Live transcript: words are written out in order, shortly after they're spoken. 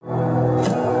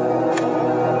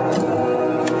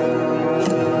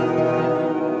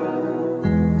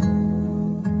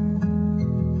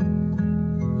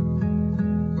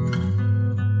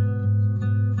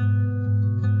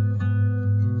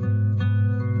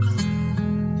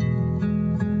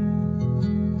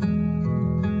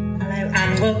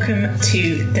welcome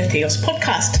to the Theos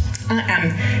podcast. I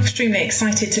am extremely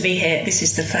excited to be here. This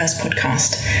is the first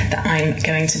podcast that I'm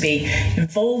going to be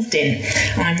involved in.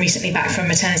 I'm recently back from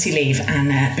maternity leave,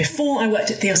 and before I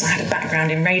worked at Theos, I had a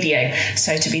background in radio.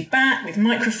 So to be back with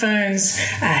microphones,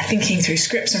 thinking through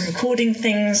scripts and recording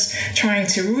things, trying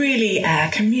to really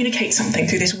communicate something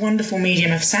through this wonderful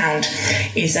medium of sound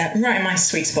is right in my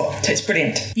sweet spot. So it's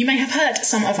brilliant. You may have heard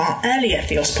some of our earlier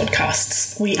Theos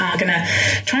podcasts. We are going to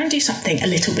try and do something a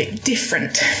little bit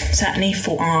different, certainly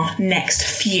for our next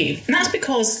few. And that's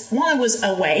because while I was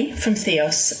away from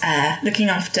Theos, looking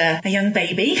after a young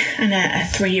baby and a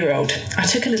 3-year-old, I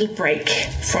took a little break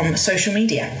from social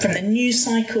media, from the news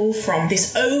cycle, from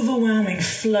this overwhelming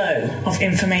flow of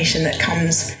information that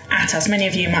comes at us. Many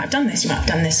of you might have done this. You might have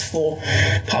done this for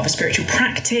part of a spiritual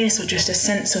practice or just a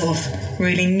sense of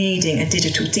really needing a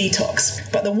digital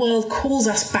detox. But the world calls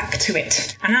us back to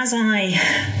it. And as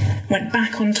I went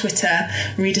back on Twitter,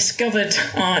 rediscovered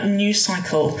our news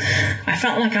cycle, I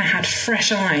felt like I had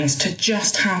fresh eyes to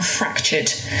just how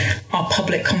fractured our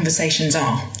public conversations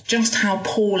are, just how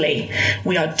poorly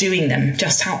we are doing them,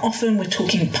 just how often we're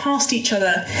talking past each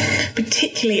other,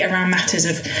 particularly around matters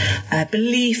of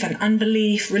belief and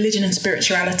unbelief, religion and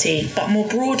spirituality, but more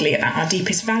broadly about our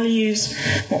deepest values,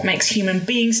 what makes human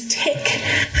beings tick,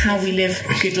 how we live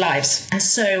good lives. And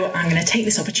so I'm going to take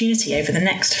this opportunity over the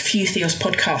next few Theos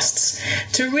podcasts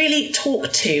to really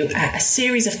talk to a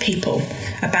series of people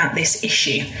about this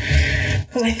issue.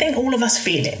 Because I think all of us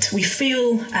feel it. We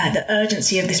feel the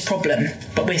urgency of this problem,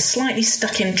 but we're slightly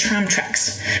stuck in tram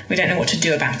tracks. We don't know what to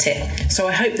do about it. So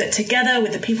I hope that together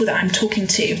with the people that I'm talking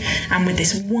to and with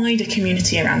this wider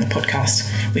community around the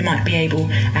podcast, we might be able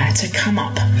to come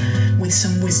up with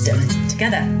some wisdom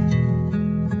together.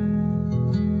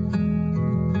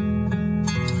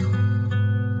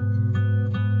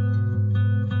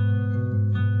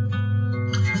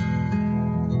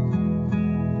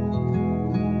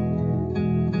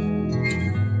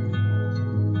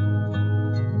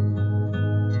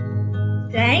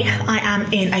 Today, I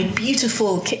am in a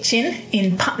beautiful kitchen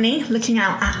in Putney, looking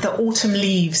out at the autumn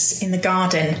leaves in the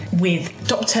garden with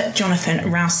Dr.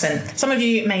 Jonathan Rowson. Some of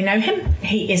you may know him.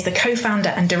 He is the co-founder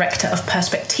and director of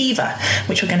Perspectiva,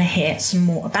 which we're going to hear some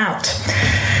more about.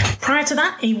 Prior to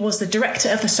that, he was the director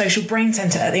of the Social Brain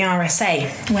Centre at the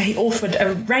RSA, where he authored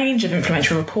a range of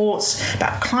influential reports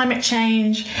about climate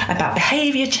change, about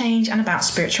behaviour change, and about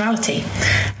spirituality.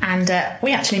 And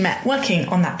we actually met working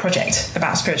on that project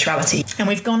about spirituality. And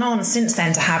we've gone on since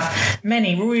then to have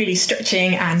many really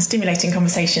stretching and stimulating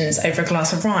conversations over a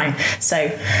glass of wine.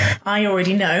 So I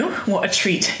already know what a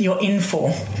treat you're in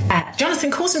for.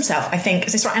 Jonathan calls himself, I think,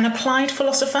 is this right, an applied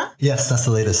philosopher? Yes, that's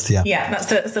the latest, yeah. Yeah,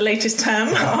 that's the latest term,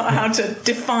 how to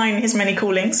define his many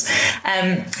callings.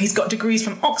 He's got degrees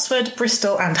from Oxford,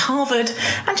 Bristol and Harvard.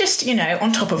 And just,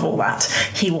 on top of all that,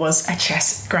 he was a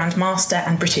chess grandmaster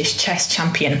and British chess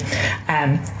champion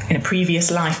in a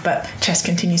previous life, but chess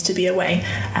continues to be a way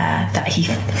that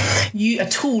a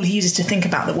tool he uses to think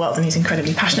about the world, and he's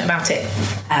incredibly passionate about it.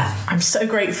 I'm so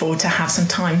grateful to have some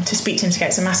time to speak to him today.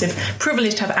 It's a massive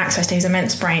privilege to have access to his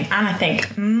immense brain, and I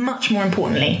think, much more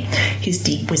importantly, his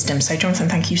deep wisdom. So, Jonathan,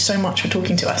 thank you so much for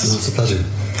talking to us. It's a pleasure.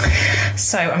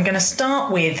 So I'm going to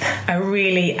start with a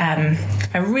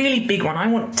really big one. I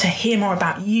want to hear more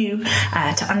about you,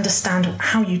 to understand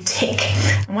how you tick.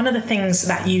 And one of the things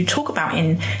that you talk about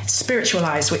in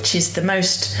Spiritualize, which is the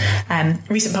most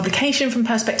recent publication from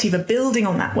Perspectiva, building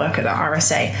on that work at the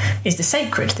RSA, is the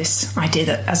sacred. This idea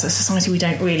that as a society we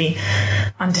don't really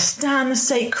understand the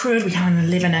sacred. We kind of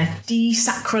live in a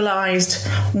desacralized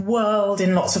world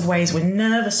in lots of ways. We're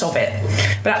nervous of it.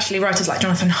 But actually writers like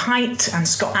Jonathan Haidt and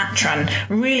Scott Atran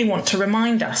really want to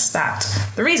remind us that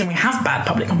the reason we have bad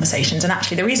public conversations, and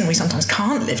actually the reason we sometimes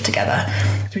can't live together,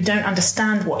 is we don't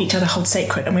understand what each other holds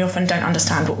sacred, and we often don't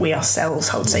understand what we ourselves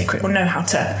hold sacred, or know how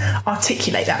to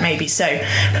articulate that maybe. So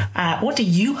what do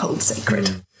you hold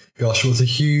sacred? Gosh, well, it's a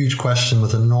huge question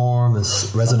with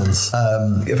enormous resonance.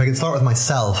 If I can start with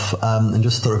myself and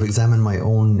just sort of examine my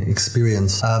own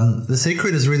experience, the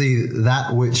sacred is really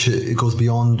that which it goes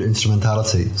beyond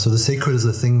instrumentality. So the sacred is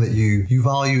the thing that you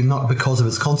value not because of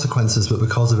its consequences, but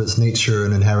because of its nature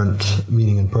and inherent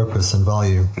meaning and purpose and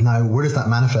value. Now, where does that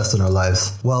manifest in our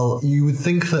lives? Well, you would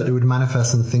think that it would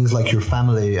manifest in things like your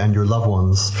family and your loved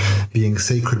ones being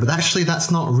sacred, but actually that's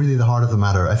not really the heart of the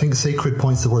matter. I think sacred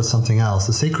points towards something else.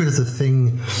 The sacred sacred is a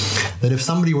thing that if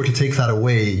somebody were to take that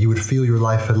away, you would feel your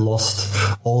life had lost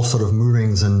all sort of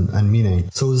moorings and meaning.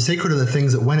 So the sacred are the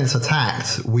things that when it's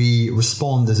attacked, we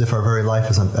respond as if our very life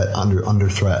is under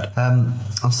threat.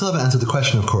 I still haven't answered the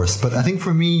question, of course, but I think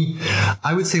for me,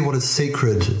 I would say what is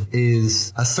sacred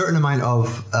is a certain amount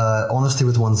of honesty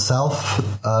with oneself.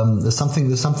 There's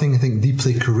something I think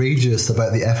deeply courageous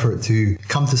about the effort to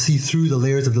come to see through the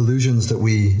layers of delusions that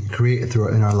we create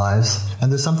in our lives.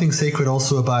 And there's something sacred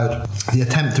also about the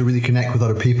attempt to really connect with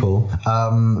other people,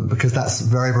 because that's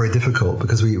very, very difficult,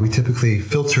 because we typically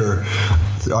filter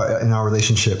in our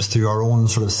relationships through our own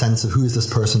sort of sense of who is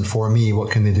this person for me,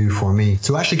 what can they do for me.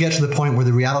 So actually get to the point where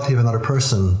the reality of another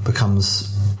person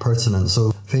becomes pertinent.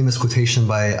 So famous quotation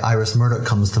by Iris Murdoch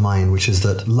comes to mind, which is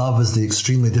that love is the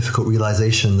extremely difficult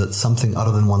realization that something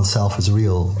other than oneself is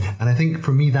real. And I think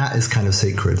for me that is kind of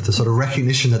sacred, the sort of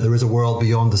recognition that there is a world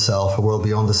beyond the self, a world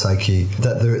beyond the psyche,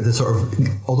 that the sort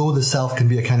of, although the self can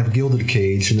be a kind of gilded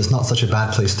cage and it's not such a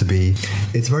bad place to be,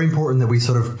 it's very important that we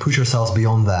sort of push ourselves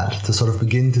beyond that to sort of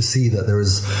begin to see that there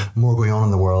is more going on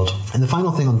in the world. And the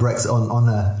final thing on Brexit, on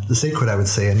the sacred, I would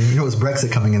say, and you know it's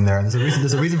Brexit coming in there, and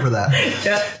there's a reason for that.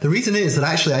 Yeah. The reason is that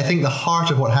actually I think the heart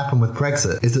of what happened with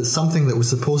Brexit is that something that was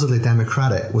supposedly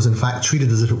democratic was in fact treated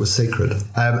as if it was sacred,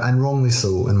 and wrongly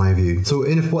so in my view. So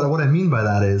what I mean by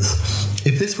that is,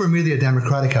 if this were merely a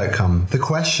democratic outcome, the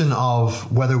question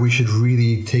of whether we should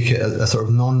really take it a sort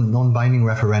of non-binding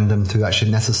referendum to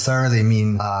actually necessarily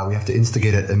mean we have to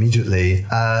instigate it immediately,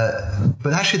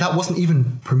 but actually that wasn't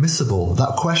even permissible.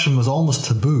 That question was almost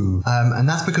taboo, and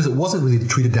that's because it wasn't really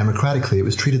treated democratically, it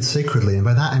was treated sacredly. And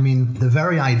by that I mean the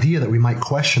very idea that we might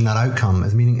question that outcome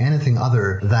as meaning anything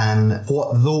other than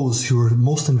what those who were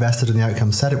most invested in the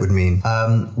outcome said it would mean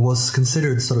was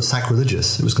considered sort of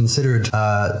sacrilegious. It was considered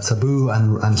taboo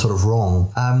and sort of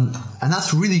wrong. And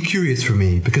that's really curious for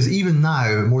me, because even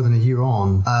now, more than a year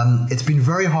on, it's been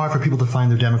very hard for people to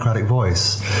find their democratic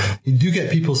voice. You do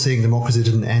get people saying democracy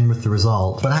didn't end with the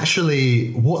result, but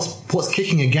actually what's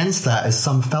kicking against that is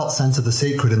some felt sense of the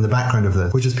sacred in the background of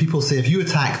this, which is people say, if you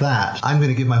attack that, I'm going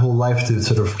to give my whole life to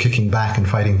sort of kicking back and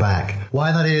fighting back.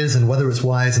 Why that is and whether it's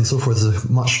wise and so forth is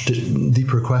a much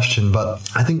deeper question, but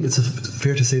I think it's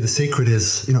fair to say the sacred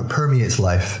is, it permeates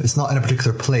life. It's not in a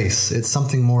particular place. It's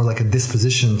something more like a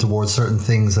disposition towards certain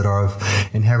things that are of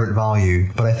inherent value.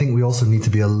 But I think we also need to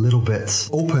be a little bit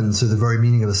open to the very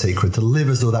meaning of the sacred, to live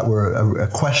as though that were a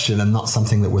question and not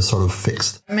something that was sort of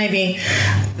fixed. Maybe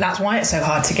that's why it's so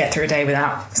hard to get through a day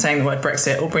without saying the word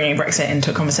Brexit or bringing Brexit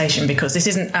into a conversation, because this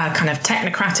isn't a kind of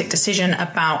technocratic decision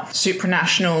about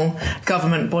supranational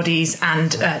government bodies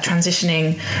and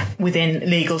transitioning within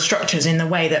legal structures in the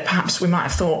way that perhaps we might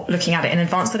have thought, looking at it in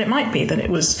advance, that it might be, that it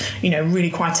was, really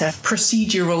quite a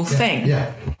procedural thing.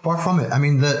 Yeah, far from it. I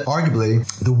mean, arguably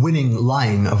the winning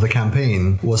line of the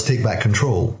campaign was take back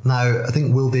control. Now, I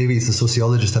think Will Davies, the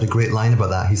sociologist, had a great line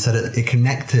about that. He said it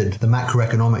connected the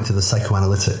macroeconomic to the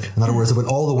psychoanalytic. In other words, it went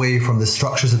all the way from the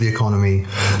structures of the economy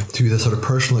to the sort of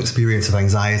personal experience of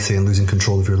anxiety and losing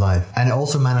control of your life. And it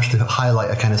also managed to highlight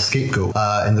a kind of scapegoat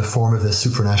in the form of this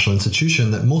supranational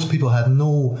institution that most people had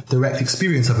no direct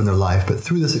experience of in their life, but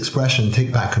through this expression,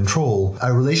 take back control,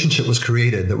 a relationship was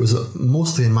created that was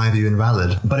mostly, in my view,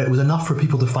 invalid, but it was enough for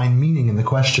people to find meaning in the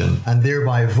question and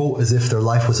thereby vote as if their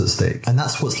life was at stake. And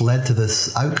that's what's led to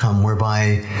this outcome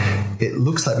whereby it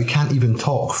looks like we can't even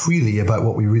talk freely about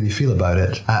what we really feel about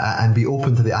it and be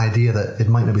open to the idea that it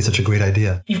might not be such a great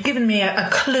idea. You've given me a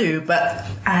clue, but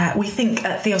we think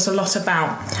at Theos a lot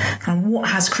about what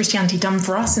has Christianity done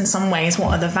for us in some ways,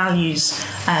 what are the values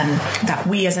that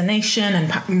we as a nation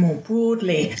and more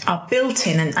broadly are built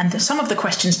in, and some of the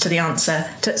questions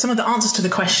some of the answers to the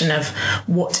question of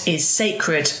what is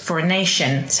sacred for a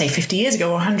nation, say 50 years ago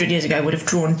or 100 years ago, would have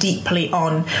drawn deeply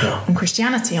on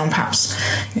Christianity, on perhaps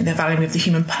the value of the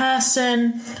human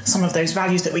person, some of those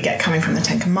values that we get coming from the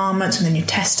Ten Commandments and the New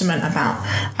Testament about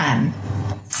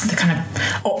the kind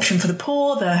of option for the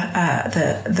poor,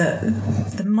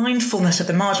 the mindfulness of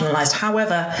the marginalised.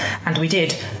 However, and we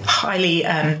did highly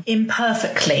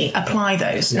imperfectly apply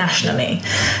those nationally.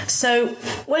 So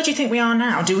where do you think we are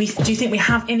now? Do you think we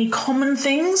have any common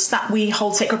things that we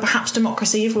hold sacred? Perhaps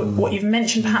democracy, what you've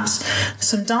mentioned, perhaps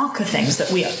some darker things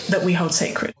that we hold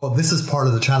sacred. Well, this is part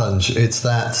of the challenge. It's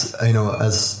that,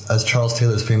 as Charles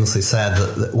Taylor's famously said,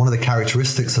 that one of the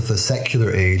characteristics of the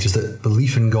secular age is that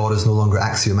belief in God is no longer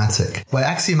axiomatic. By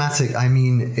axiomatic, I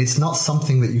mean it's not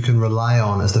something that you can rely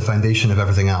on as the foundation of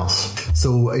everything else.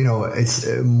 So, it's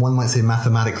one one might say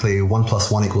mathematically 1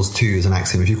 + 1 = 2 is an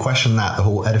axiom. If you question that, the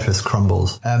whole edifice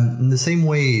crumbles. In the same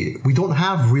way, we don't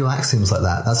have real axioms like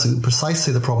that. That's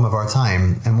precisely the problem of our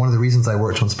time. And one of the reasons I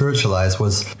worked on Spiritualize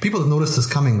was people have noticed this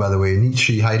coming, by the way.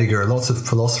 Nietzsche, Heidegger, lots of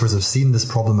philosophers have seen this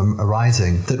problem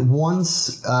arising. That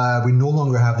once we no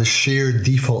longer have the shared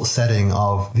default setting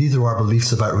of these are our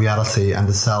beliefs about reality and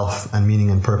the self and meaning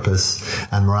and purpose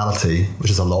and morality,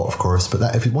 which is a lot, of course. But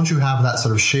that once you have that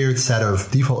sort of shared set of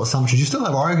default assumptions, you still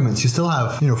have arguments, you still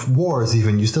have, wars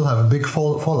even, you still have big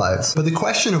fallouts. But the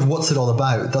question of what's it all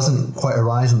about doesn't quite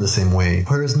arise in the same way.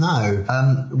 Whereas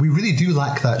now, we really do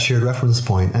lack that shared reference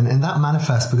point. And that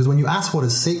manifests because when you ask what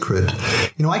is sacred,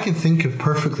 I can think of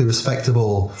perfectly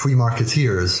respectable free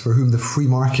marketeers for whom the free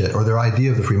market, or their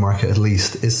idea of the free market at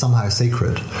least, is somehow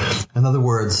sacred. In other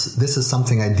words, this is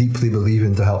something I deeply believe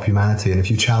in to help humanity. And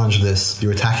if you challenge this,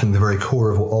 you're attacking the very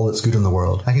core of all that's good in the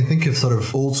world. I can think of sort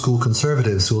of old school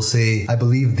conservatives who will say, I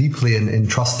believe deeply in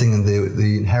trusting in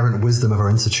the inherent wisdom of our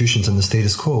institutions and the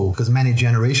status quo, because many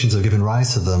generations have given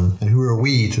rise to them. And who are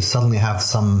we to suddenly have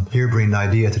some harebrained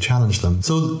idea to challenge them?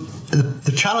 So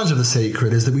the challenge of the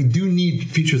sacred is that we do need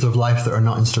features of life that are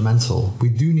not instrumental. We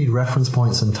do need reference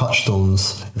points and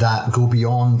touchstones that go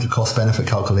beyond the cost-benefit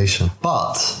calculation.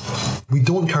 But we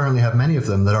don't currently have many of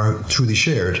them that are truly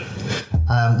shared.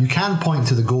 You can point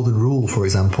to the golden rule, for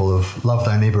example, of love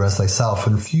thy neighbor as thyself,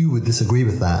 and few would disagree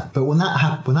with that. But when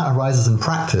that arises in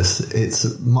practice, it's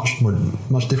a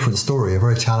much different story, a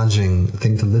very challenging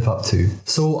thing to live up to.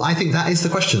 So I think that is the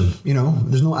question.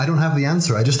 I don't have the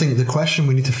answer. I just think the question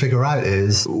we need to figure out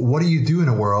is, what do you do in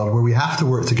a world where we have to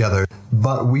work together,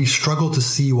 but we struggle to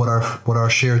see what our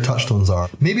shared touchstones are?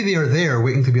 Maybe they are there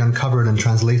waiting to be uncovered and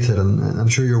translated, and I'm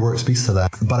sure your work speaks to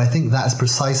that. But I think that is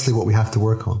precisely what we have to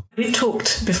work on. We've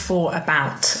talked before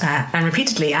about, and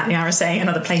repeatedly at the RSA and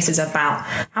other places, about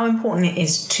how important it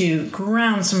is to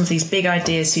ground some of these big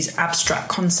ideas, these abstract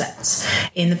concepts,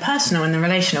 in the personal, in the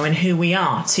relational, in who we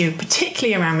are, to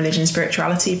particularly around religion,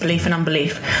 spirituality, belief and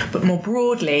unbelief, but more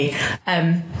broadly,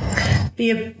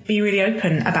 be really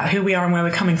open about who we are and where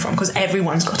we're coming from, because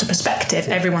everyone's got a perspective,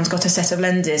 everyone's got a set of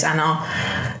lenses, and our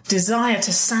desire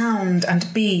to sound and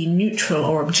be neutral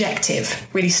or objective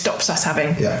really stops us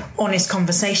having honest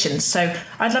conversations. So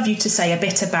I'd love you to say a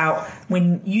bit about,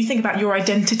 when you think about your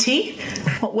identity,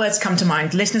 what words come to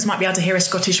mind? Listeners might be able to hear a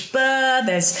Scottish bird.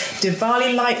 There's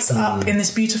Diwali lights up in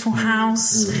this beautiful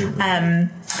house.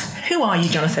 Who are you,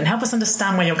 Jonathan? Help us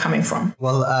understand where you're coming from.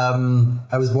 Well,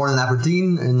 I was born in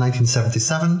Aberdeen in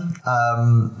 1977.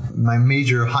 My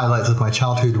major highlights of my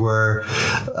childhood were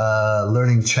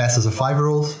learning chess as a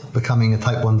 5-year-old, becoming a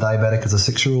type 1 diabetic as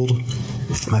a 6-year-old,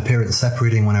 my parents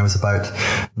separating when I was about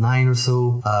 9 or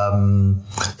so,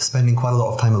 spending quite a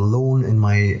lot of time alone in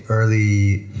my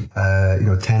early,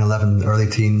 10, 11, early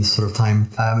teens sort of time.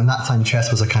 In that time,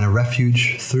 chess was a kind of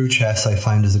refuge. Through chess, I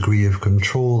found a degree of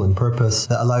control and purpose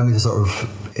that allowed me to sort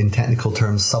of, in technical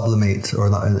terms, sublimate, or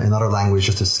in other language,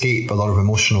 just escape a lot of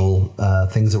emotional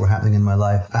things that were happening in my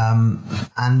life.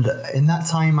 And in that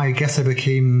time, I guess I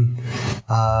became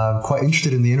quite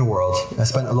interested in the inner world. I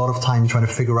spent a lot of time trying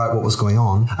to figure out what was going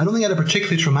on. I don't think I had a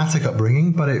particularly traumatic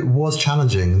upbringing, but it was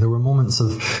challenging. There were moments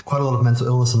of quite a lot of mental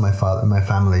illness in my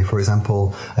family. For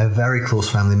example, I have very close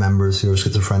family members who are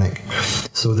schizophrenic.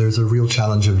 So there's a real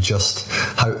challenge of just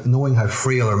knowing how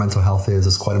frail our mental health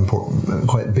is quite important,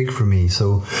 quite big for me.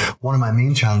 So one of my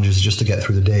main challenges is just to get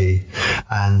through the day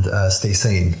and stay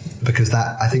sane, because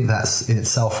I think that's in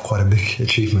itself quite a big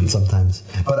achievement sometimes.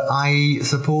 But I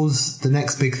suppose the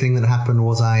next big thing that happened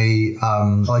was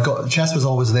chess was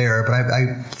always there, but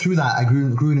through that I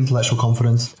grew in intellectual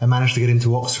confidence. I managed to get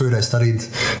into Oxford. I studied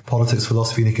politics,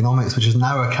 philosophy and economics, which is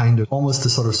now a kind of almost a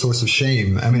sort of source of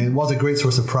shame. I mean, it was a great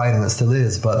source of pride, and it still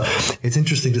is, but it's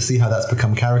interesting to see how that's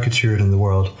become caricatured in the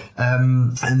world.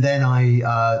 And then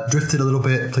I drifted a little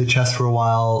bit, played chess for a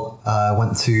while,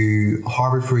 went to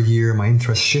Harvard for a year. My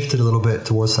interest shifted a little bit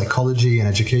towards psychology and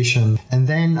education. And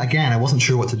then again, I wasn't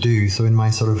sure what to do. So in my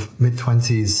sort of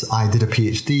mid-20s, I did a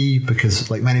PhD because,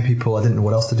 like many people, I didn't know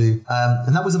what else to do.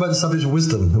 And that was about the subject of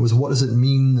wisdom. It was, what does it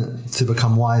mean to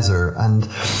become wiser? And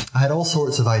I had all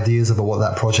sorts of ideas about what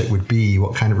that project would be,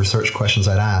 what kind of research questions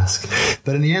I'd ask.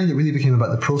 But in the end, it really became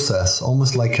about the process,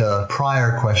 almost like a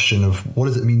prior question of what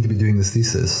does it mean to be doing this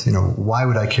thesis? Why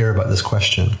would I care about this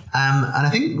question? And I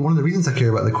think one of the reasons I care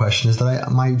about the question is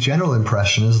that my general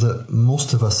impression is that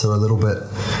most of us are a little bit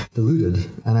deluded,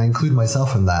 and I include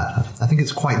myself in that. I think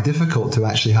it's quite difficult to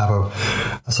actually have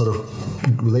a sort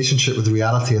of relationship with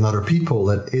reality and other people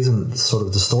that isn't sort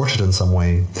of distorted in some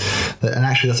way. And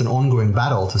actually that's an ongoing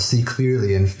battle to see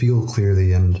clearly and feel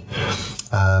clearly. And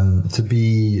to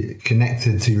be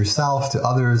connected to yourself, to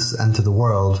others, and to the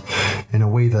world in a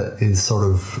way that is sort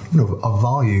of, of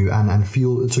value and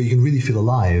feel, so you can really feel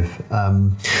alive.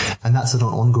 And that's an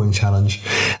ongoing challenge.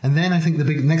 And then I think the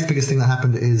next biggest thing that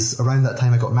happened is around that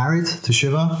time I got married to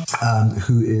Shiva,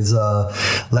 who is a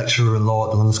lecturer in law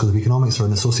at the London School of Economics, or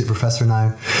an associate professor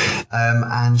now.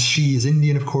 And she is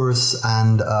Indian, of course,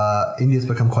 and India's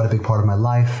become quite a big part of my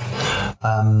life.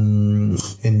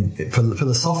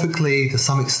 Philosophically, to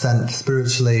some extent,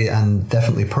 spiritually, and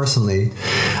definitely personally.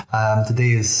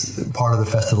 Today is part of the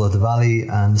festival of Diwali,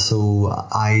 and so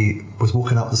I was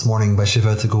woken up this morning by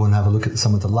Shiva to go and have a look at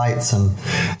some of the lights and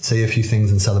say a few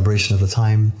things in celebration of the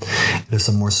time. There's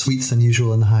some more sweets than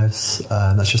usual in the house.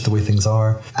 That's just the way things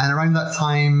are. And around that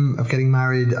time of getting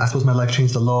married, I suppose my life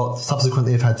changed a lot.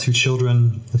 Subsequently, I've had 2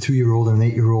 children, a 2-year-old and an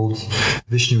 8-year-old.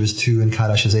 Vishnu is 2 and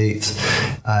Kailash is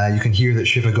 8. You can hear that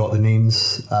Shiva got the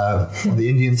names on the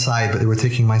Indian side, but they were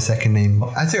taking my second name.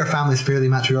 I'd say our family is fairly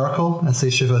matriarchal. I'd say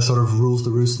Shiva sort of rules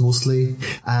the roost mostly.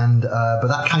 And but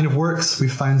that kind of works.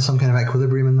 We've found some kind of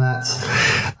equilibrium in that.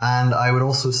 And I would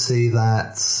also say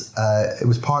that it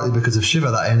was partly because of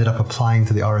Shiva that I ended up applying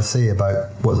to the RSA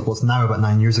about what's now about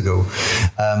 9 years ago.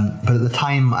 But at the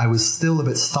time, I was still a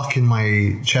bit stuck in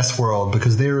my chess world,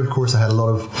 because there, of course, I had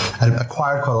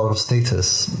acquired quite a lot of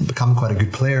status, become quite a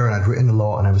good player, and I'd written a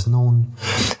lot and I was known.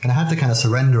 And I had to kind of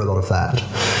surrender a lot of that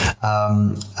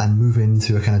and move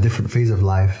into a kind of different phase of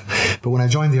life. But when I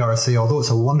joined the RSA, although it's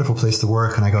a wonderful place to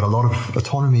work and I got a lot of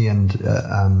autonomy and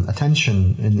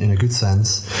attention in a good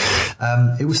sense,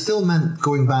 it was still meant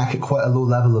going back at quite a low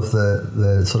level of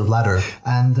the sort of ladder.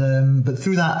 And but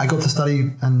through that, I got to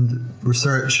study and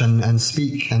research and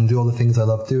speak and do all the things I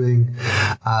love doing,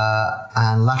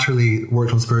 and laterally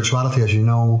worked on spirituality, as you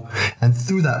know. And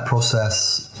through that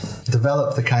process,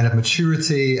 developed the kind of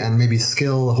maturity and maybe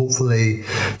skill, hopefully,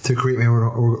 to create my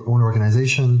own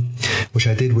organization, which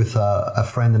I did with a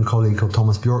friend and colleague called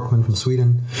Thomas Bjorkman from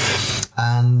Sweden.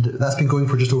 And that's been going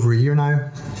for just over a year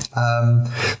now.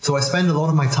 So I spend a lot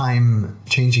of my time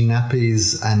changing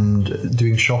nappies and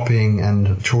doing shopping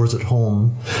and chores at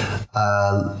home,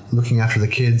 looking after the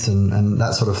kids and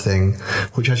that sort of thing,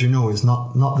 which, as you know, is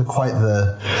not quite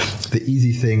the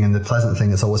easy thing and the pleasant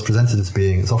thing it's always presented as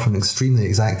being. It's often extremely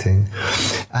exacting.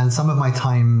 And some of my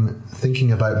time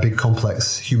thinking about big,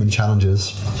 complex human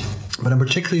challenges. But I'm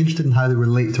particularly interested in how they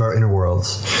relate to our inner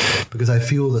worlds, because I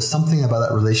feel there's something about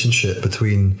that relationship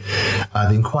between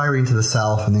the inquiry into the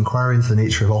self and the inquiry into the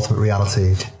nature of ultimate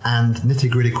reality, and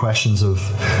nitty-gritty questions of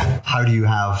how do you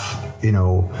have,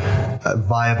 a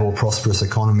viable, prosperous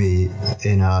economy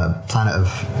in a planet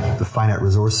of finite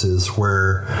resources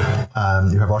where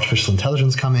you have artificial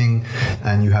intelligence coming,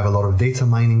 and you have a lot of data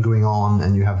mining going on,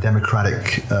 and you have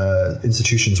democratic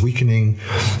institutions weakening,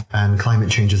 and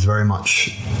climate change is very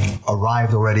much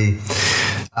arrived already.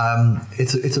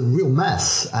 It's a real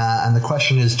mess, and the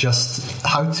question is just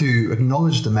how to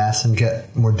acknowledge the mess and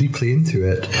get more deeply into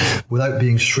it without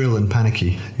being shrill and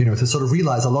panicky. To sort of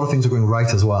realize a lot of things are going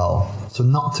right as well. So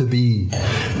not to be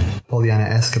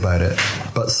Pollyanna-esque about it,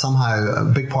 but somehow a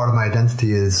big part of my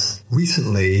identity is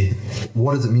recently,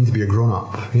 what does it mean to be a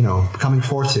grown-up? Becoming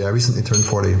 40, I recently turned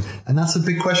 40, and that's a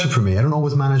big question for me. I don't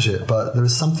always manage it, but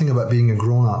there's something about being a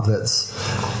grown-up that's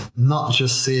not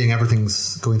just saying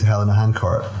everything's going to hell in a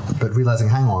handcart, but realizing,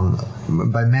 hang on,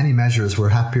 by many measures, we're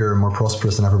happier and more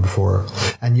prosperous than ever before.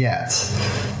 And yet,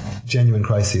 genuine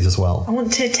crises as well. I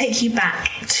want to take you back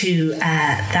to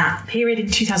that period in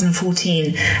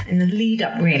 2014 and the lead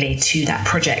up really to that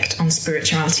project on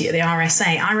spirituality at the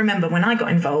RSA. I remember when I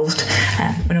got involved,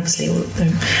 when obviously all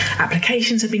the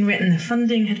applications had been written, the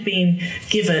funding had been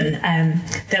given,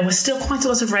 there was still quite a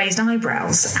lot of raised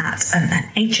eyebrows at an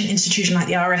ancient institution like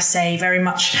the RSA, very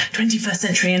much 21st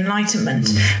century enlightenment,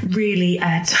 really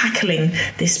tackling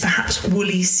this perhaps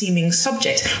woolly seeming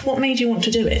subject. What made you want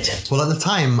to do it? Well, at the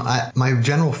time, my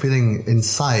general feeling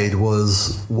inside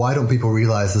was, why don't people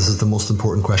realize this is the most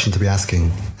important question to be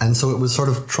asking? And so it was sort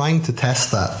of trying to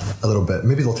test that a little bit.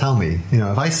 Maybe they'll tell me,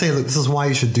 if I say, look, this is why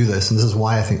you should do this, and this is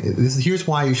why I think here's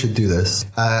why you should do this,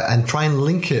 and try and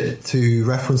link it to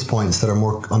reference points that are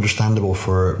more understandable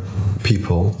for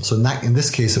people. So in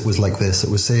this case, it was like this. It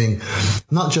was saying,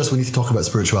 not just we need to talk about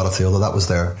spirituality, although that was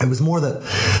there. It was more that,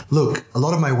 look, a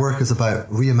lot of my work is about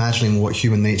reimagining what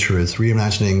human nature is,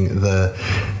 reimagining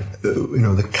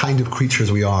the kind of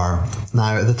creatures we are.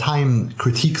 Now, at the time,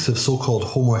 critiques of so-called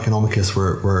Homo economicus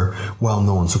were well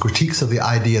known. So critiques of the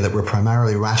idea that we're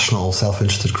primarily rational,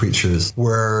 self-interested creatures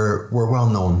were well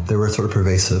known. They were sort of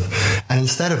pervasive. And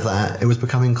instead of that, it was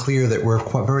becoming clear that we're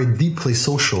quite very deeply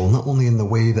social, not only in the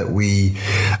way that we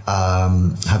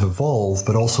have evolved,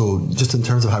 but also just in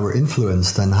terms of how we're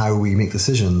influenced and how we make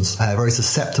decisions, very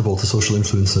susceptible to social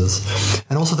influences.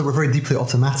 And also that we're very deeply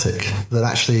automatic, that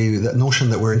actually that notion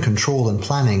that we're in control and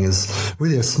planning is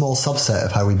really a small subset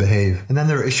of how we behave. And then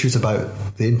there are issues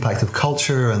about the impact of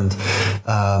culture and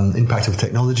impact of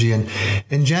technology. And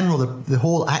in general, the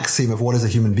whole axiom of what is a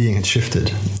human being had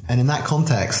shifted. And in that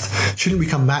context, shouldn't we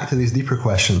come back to these deeper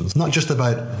questions? Not just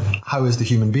about how is the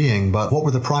human being, but what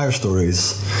were the prior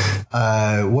stories?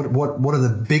 What are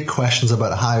the big questions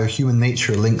about how human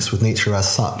nature links with nature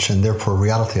as such, and therefore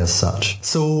reality as such?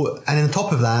 So, and on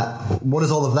top of that, what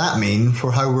does all of that mean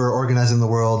for how we're organizing the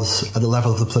world at the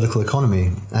level of the political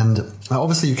economy? And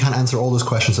obviously you can't answer all those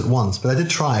questions at once, but I did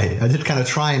kind of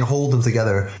try and hold them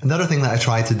together. Another thing that I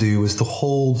tried to do was to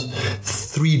hold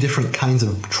three different kinds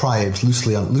of tribes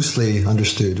loosely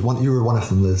understood. You were one of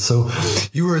them, Liz. So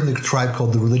you were in the tribe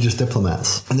called the religious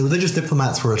diplomats. And the religious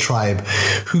diplomats were a tribe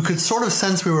who could sort of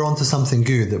sense we were onto something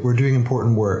good, that we're doing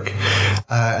important work,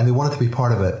 and they wanted to be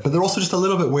part of it. But they're also just a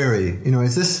little bit wary.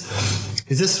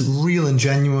 Is this real and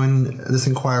genuine, this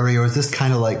inquiry, or is this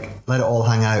kind of like let it all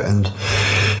hang out and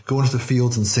go into the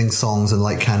fields and sing songs and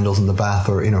light candles in the bath,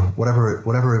 or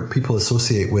whatever people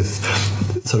associate with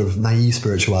sort of naive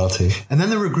spirituality? And then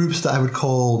there were groups that I would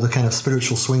call the kind of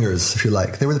spiritual swingers, if you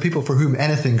like. They were the people for whom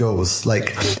anything goes.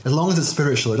 Like, as long as it's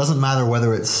spiritual, it doesn't matter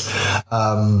whether it's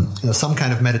some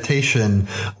kind of meditation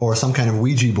or some kind of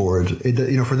Ouija board.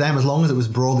 For them, as long as it was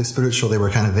broadly spiritual, they were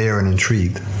kind of there and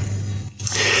intrigued.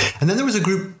 And then there was a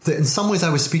group that in some ways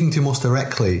I was speaking to most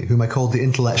directly, whom I called the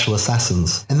intellectual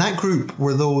assassins. And that group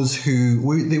were those who,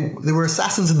 they were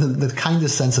assassins in the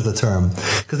kindest sense of the term,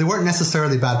 because they weren't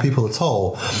necessarily bad people at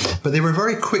all, but they were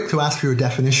very quick to ask for your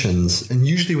definitions, and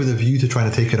usually with a view to trying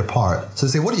to take it apart. So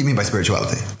they say, what do you mean by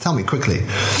spirituality? Tell me quickly.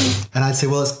 And I'd say,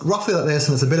 well, it's roughly like this,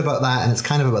 and it's a bit about that, and it's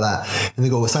kind of about that. And they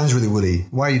go, well, it sounds really woolly.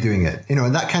 Why are you doing it?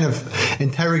 In that kind of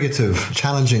interrogative,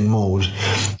 challenging mode.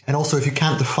 And also, if you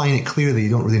can't define it clearly, you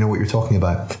don't really know what you're talking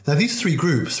about. Now, these three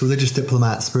groups, religious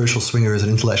diplomats, spiritual swingers,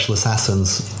 and intellectual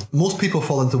assassins, most people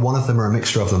fall into one of them or a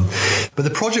mixture of them. But the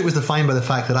project was defined by the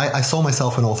fact that I saw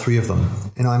myself in all three of them.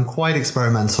 I'm quite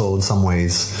experimental in some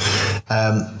ways.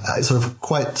 I sort of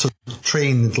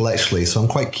trained intellectually, so I'm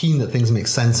quite keen that things make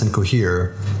sense and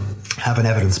cohere, have an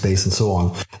evidence base and so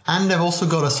on. And I've also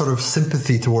got a sort of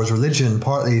sympathy towards religion,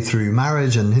 partly through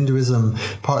marriage and Hinduism,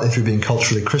 partly through being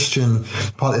culturally Christian,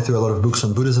 partly through a lot of books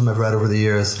on Buddhism I've read over the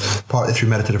years, partly through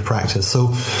meditative practice. So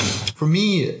for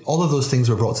me, all of those things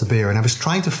were brought to bear, and I was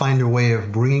trying to find a way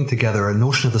of bringing together a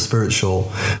notion of the spiritual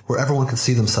where everyone could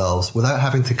see themselves without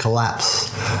having to collapse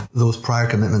those prior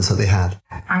commitments that they had.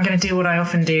 I'm going to do what I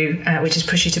often do, which is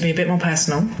push you to be a bit more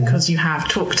personal, because you have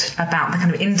talked about the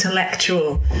kind of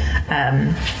intellectual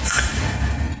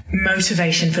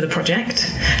motivation for the project.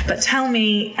 But tell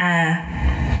me,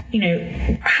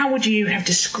 how would you have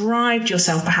described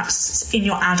yourself perhaps in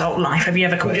your adult life? Have you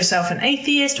ever called yourself an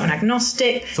atheist or an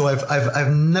agnostic? So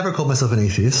I've never called myself an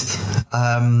atheist,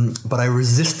 but I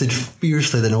resisted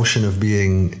fiercely the notion of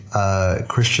being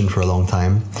Christian for a long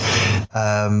time.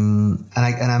 And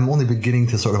I'm only beginning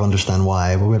to sort of understand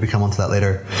why. We'll maybe come on to that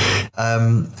later.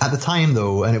 At the time,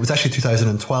 though, and it was actually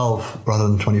 2012 rather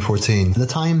than 2014, at the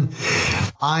time,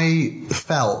 I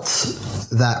felt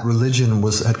that religion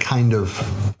had kind of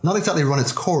not exactly run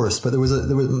its course, but there was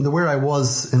where I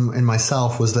was in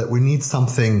myself was that we need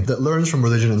something that learns from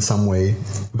religion in some way,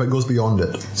 but goes beyond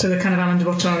it. So the kind of Alain de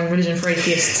Botton religion for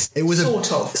atheists,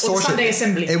 or Sunday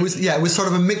Assembly. It was sort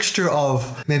of a mixture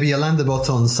of maybe Alain de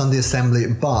Botton, Sunday Assembly,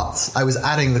 but I was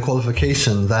adding the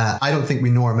qualification that I don't think we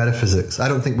know our metaphysics. I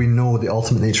don't think we know the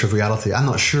ultimate nature of reality. I'm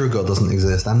not sure God doesn't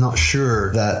exist. I'm not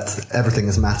sure that everything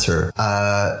is matter.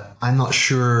 I'm not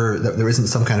sure that there isn't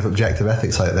some kind of objective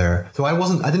ethics out there. So I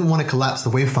didn't want to collapse the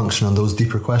wave function on those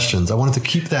deeper questions. I wanted to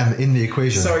keep them in the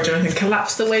equation. Sorry, Jonathan,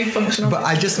 collapse the wave function. But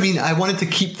I just mean, I wanted to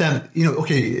keep them,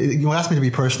 okay, you asked me to be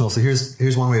personal, so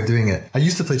here's one way of doing it. I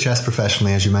used to play chess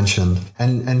professionally, as you mentioned,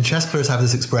 and chess players have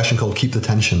this expression called keep the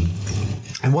tension.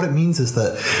 And what it means is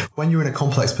that when you're in a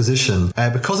complex position,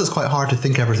 because it's quite hard to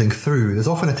think everything through, there's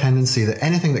often a tendency that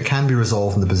anything that can be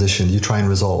resolved in the position, you try and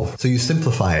resolve. So you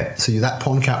simplify it. So that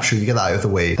pawn capture, you get that out of the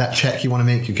way. That check you want to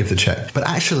make, you give the check. But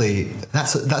actually,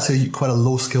 that's quite a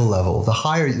low skill level.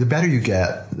 The better you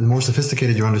get, the more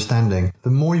sophisticated your understanding, the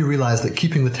more you realize that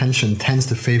keeping the tension tends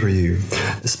to favor you,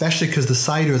 especially because the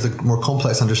side who has a more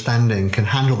complex understanding can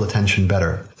handle the tension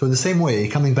better. So in the same way,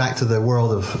 coming back to the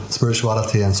world of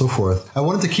spirituality and so forth, I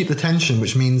wanted to keep the tension,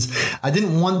 which means I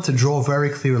didn't want to draw very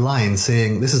clear lines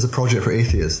saying this is a project for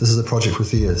atheists, this is a project for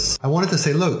theists. I wanted to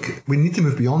say, look, we need to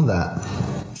move beyond that.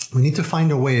 We need to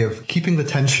find a way of keeping the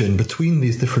tension between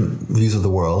these different views of the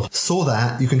world so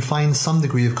that you can find some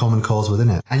degree of common cause within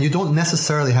it. And you don't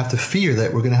necessarily have to fear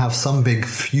that we're going to have some big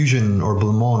fusion or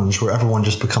blancmange where everyone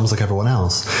just becomes like everyone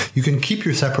else. You can keep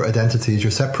your separate identities,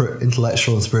 your separate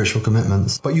intellectual and spiritual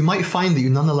commitments, but you might find that you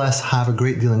nonetheless have a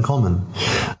great deal in common,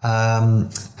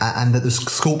 and that there's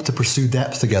scope to pursue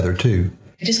depth together too.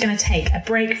 We're just going to take a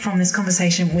break from this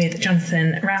conversation with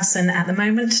Jonathan Rowson at the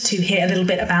moment to hear a little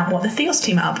bit about what the Theos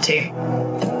team are up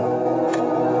to.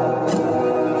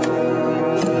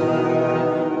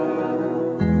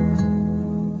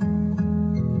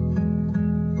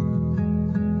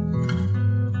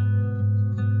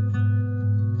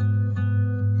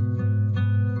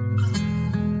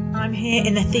 Here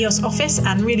in the Theos office,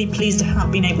 and really pleased to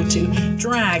have been able to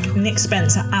drag Nick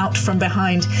Spencer out from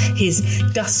behind his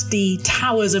dusty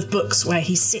towers of books where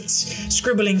he sits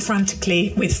scribbling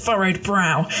frantically with furrowed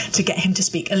brow to get him to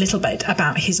speak a little bit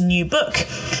about his new book.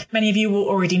 Many of you will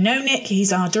already know Nick.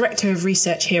 He's our Director of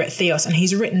Research here at Theos, and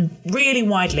he's written really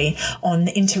widely on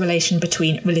the interrelation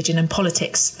between religion and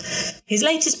politics. His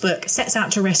latest book sets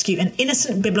out to rescue an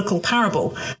innocent biblical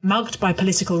parable mugged by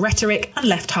political rhetoric and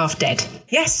left half dead.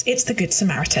 Yes, it's the Good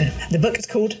Samaritan. The book is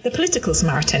called The Political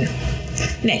Samaritan.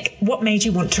 Nick, what made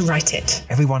you want to write it?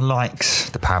 Everyone likes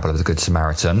the parable of the Good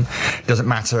Samaritan. It doesn't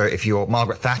matter if you're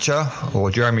Margaret Thatcher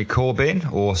or Jeremy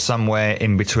Corbyn or somewhere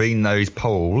in between those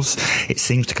poles. It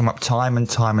seems to come up time and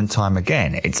time and time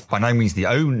again. It's by no means the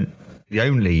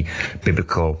only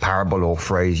biblical parable or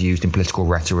phrase used in political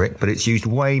rhetoric, but it's used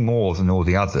way more than all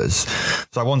the others.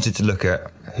 So I wanted to look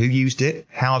at who used it,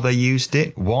 how they used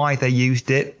it, why they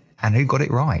used it, and who got it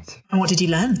right. And what did you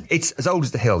learn? It's as old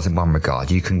as the hills in one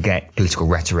regard. You can get political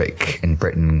rhetoric in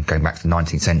Britain going back to the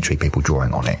 19th century, people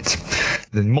drawing on it.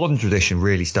 The modern tradition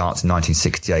really starts in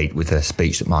 1968 with a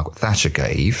speech that Margaret Thatcher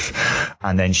gave,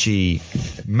 and then she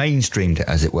mainstreamed it,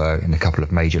 as it were, in a couple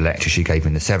of major lectures she gave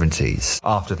in the 70s.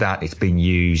 After that, it's been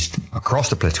used across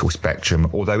the political spectrum,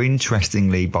 although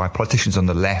interestingly by politicians on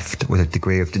the left with a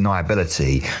degree of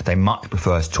deniability. They much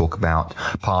prefer to talk about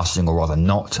passing, or rather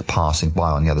not passing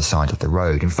by on the other side of the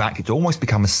road. In fact, it's almost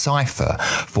become a cipher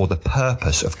for the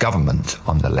purpose of government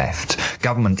on the left.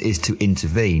 Government is to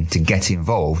intervene, to get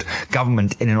involved. Government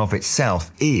in and of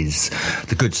itself is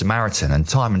the Good Samaritan. And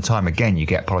time again, you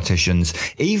get politicians,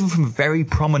 even from very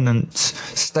prominent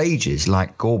stages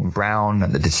like Gordon Brown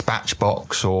at the Dispatch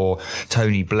Box or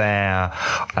Tony Blair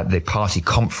at the party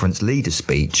conference leader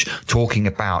speech, talking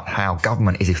about how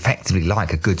government is effectively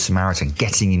like a Good Samaritan,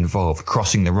 getting involved,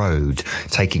 crossing the road,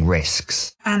 taking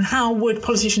risks. And how would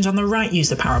politicians on the right use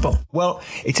the parable? Well,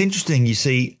 it's interesting. You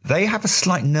see, they have a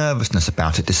slight nervousness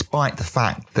about it, despite the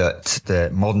fact that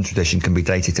the modern tradition can be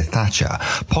dated to Thatcher,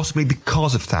 possibly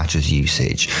because of Thatcher's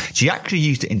usage. She actually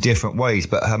used it in different ways,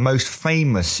 but her most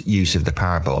famous use of the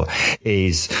parable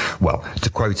is, well, to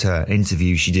quote an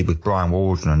interview she did with Brian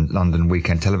Waldron on London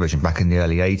Weekend Television back in the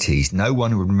early 80s, no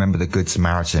one would remember the Good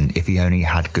Samaritan if he only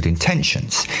had good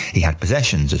intentions. He had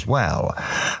possessions as well.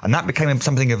 And that became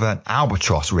something of an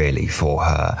albatross, really, for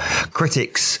her.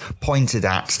 Critics pointed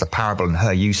at the parable and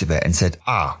her use of it and said,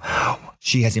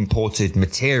 she has imported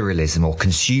materialism or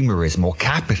consumerism or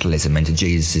capitalism into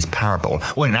Jesus' parable.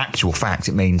 Well, in actual fact,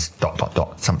 it means ...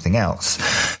 something else.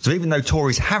 So even though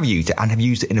Tories have used it and have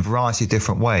used it in a variety of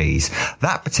different ways,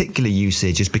 that particular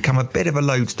usage has become a bit of a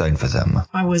lodestone for them.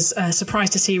 I was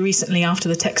surprised to see recently, after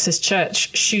the Texas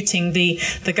church shooting, the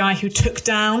guy who took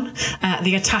down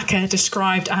the attacker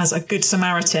described as a Good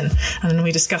Samaritan. And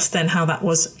we discussed then how that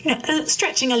was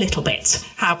stretching a little bit,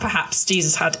 how perhaps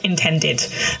Jesus had intended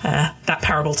that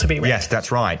parable to be read. Yes,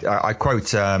 that's right. I quote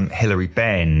Hilary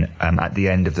Benn at the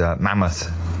end of the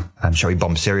mammoth shall we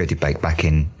bomb Syria debate back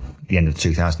in the end of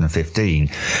 2015,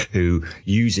 who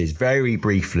uses very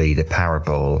briefly the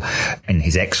parable in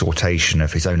his exhortation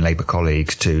of his own Labour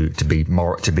colleagues to be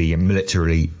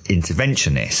militarily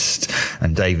interventionist.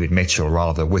 And David Mitchell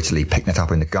rather wittily picked that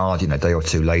up in The Guardian a day or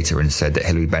two later and said that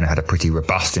Hilary Benn had a pretty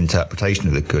robust interpretation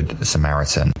of the Good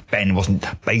Samaritan. Benn wasn't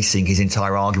basing his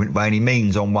entire argument by any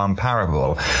means on one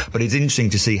parable, but it's interesting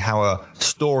to see how a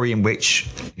story in which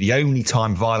the only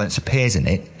time violence appears in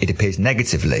it appears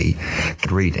negatively,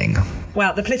 good reading.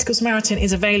 Well, The Political Samaritan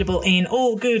is available in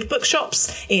all good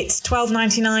bookshops. It's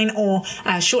 $12.99, or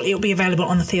shortly it'll be available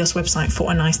on the Theos website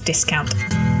for a nice discount.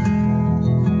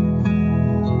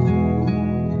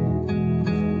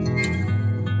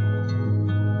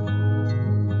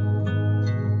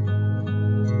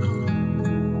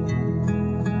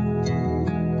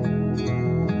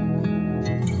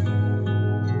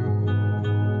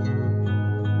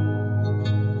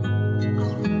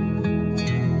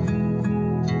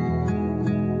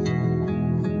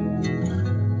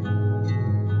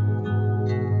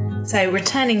 So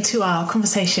returning to our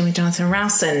conversation with Jonathan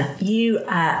Rowson, you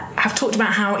have talked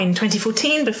about how in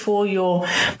 2014, before your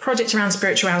project around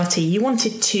spirituality, you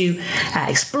wanted to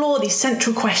explore these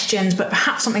central questions, but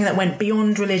perhaps something that went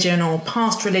beyond religion or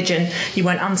past religion. You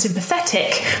weren't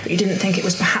unsympathetic, but you didn't think it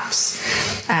was perhaps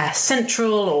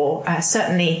central or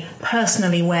certainly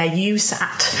personally where you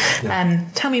sat. Yeah.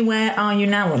 Tell me, where are you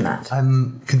now on that?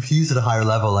 I'm confused at a higher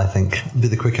level, I think, would be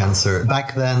the quick answer.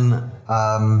 Back then,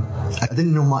 I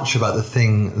didn't know much about the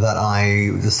thing that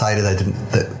I decided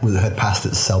that had passed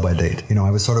its sell-by date. You know,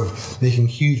 I was sort of making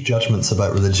huge judgments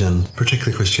about religion,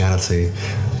 particularly Christianity,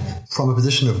 from a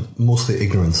position of mostly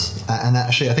ignorance. And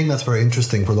actually, I think that's very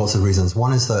interesting for lots of reasons.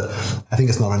 One is that I think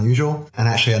it's not unusual. And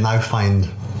actually, I now find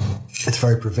it's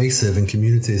very pervasive in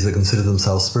communities that consider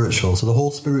themselves spiritual. So the whole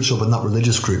spiritual but not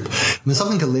religious group. I mean,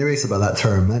 something hilarious about that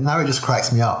term. And now it just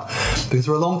cracks me up. Because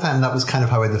for a long time, that was kind of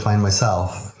how I defined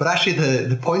myself. But actually,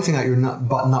 the pointing out you're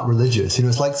not religious, you know,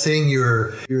 it's like saying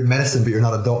you're in medicine, but you're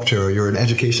not a doctor, or you're in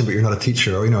education, but you're not a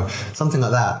teacher, or, you know, something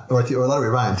like that. Or a lot of it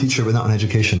right, teacher, but not in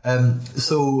education.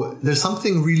 So there's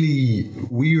something really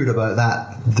weird about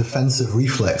that defensive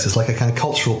reflex. It's like a kind of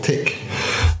cultural tick.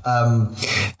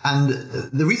 And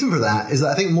the reason for that is that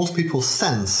I think most people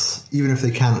sense, even if they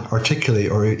can't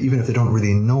articulate or even if they don't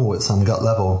really know at some gut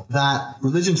level, that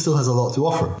religion still has a lot to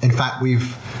offer. In fact,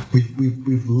 we've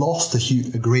lost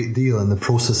a great deal in the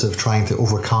process of trying to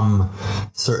overcome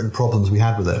certain problems we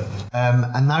had with it.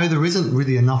 And now there isn't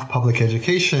really enough public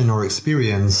education or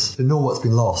experience to know what's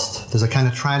been lost. There's a kind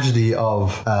of tragedy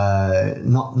of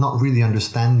not really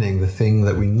understanding the thing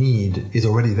that we need is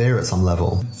already there at some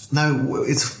level. Now,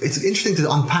 it's interesting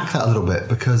to unpack that a little bit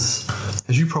because,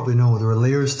 as you probably know, there are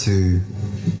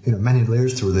many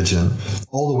layers to religion,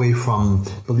 all the way from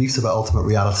beliefs about ultimate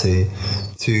reality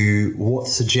to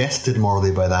what's suggested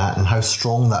morally by that and how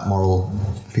strong that moral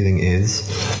feeling is,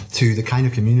 to the kind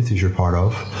of communities you're part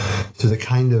of, to the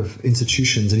kind of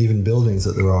institutions and even buildings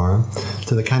that there are,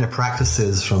 to the kind of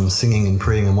practices from singing and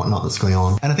praying and whatnot that's going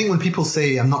on. And I think when people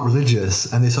say, I'm not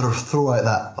religious, and they sort of throw out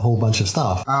that whole bunch of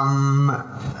stuff,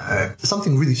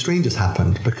 something really strange has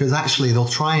happened, because actually they'll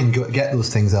try and get those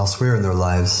things elsewhere in their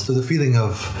lives. So the feeling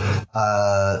of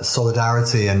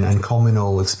solidarity and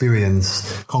communal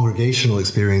experience, congregational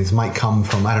experience might come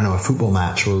from, I don't know, a football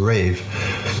match or a rave.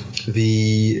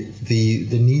 The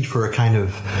need for a kind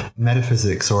of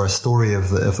metaphysics or a story of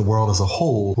the world as a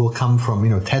whole will come from, you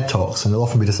know, TED Talks, and they'll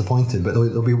often be disappointed, but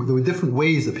there'll be different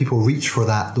ways that people reach for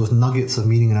those nuggets of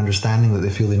meaning and understanding that they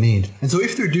feel they need. And so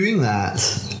if they're doing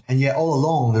that, and yet all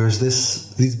along there's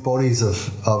these bodies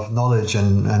of knowledge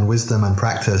and wisdom and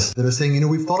practice that are saying, you know,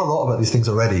 we've thought a lot about these things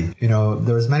already. You know,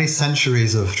 there's many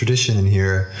centuries of tradition in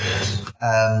here.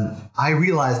 I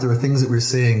realized there are things that we're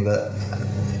saying that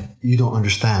you don't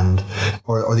understand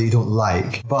or that you don't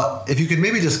like. But if you could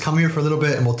maybe just come here for a little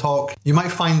bit and we'll talk, you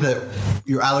might find that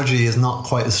your allergy is not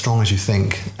quite as strong as you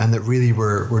think, and that really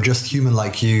we're just human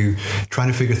like you, trying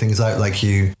to figure things out like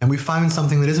you. And we found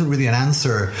something that isn't really an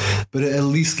answer, but it at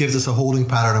least gives us a holding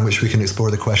pattern in which we can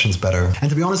explore the questions better. And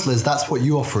to be honest, Liz, that's what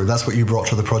you offered. That's what you brought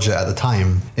to the project at the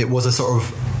time. It was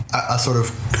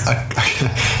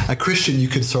a Christian you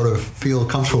could sort of feel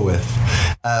comfortable with.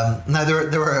 Now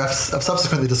I've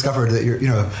subsequently discovered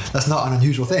that that's not an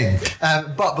unusual thing.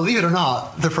 But believe it or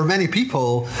not, that for many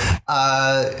people,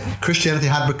 Christianity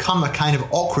had become a kind of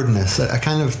awkwardness, a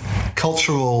kind of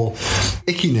cultural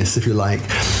ickiness, if you like.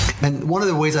 And one of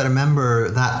the ways I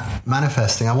remember that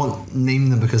manifesting, I won't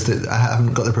name them because I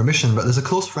haven't got their permission, but there's a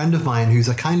close friend of mine who's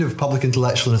a kind of public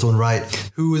intellectual in his own right,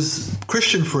 who was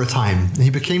Christian for a time. And he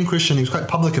became Christian. He was quite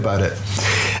public about it.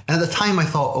 And at the time I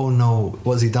thought, oh no,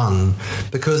 what has he done?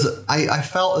 Because I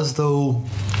felt as though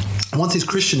once he's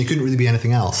Christian, he couldn't really be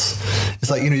anything else.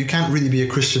 It's like, you can't really be a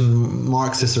Christian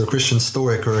Marxist or a Christian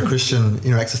Stoic or a Christian,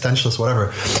 existentialist, whatever.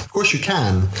 Of course you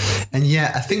can. And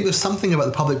yet I think there's something about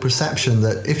the public perception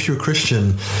that if you're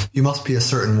Christian, you must be a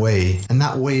certain way. And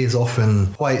that way is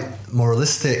often quite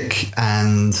moralistic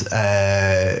and,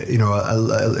 a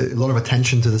lot of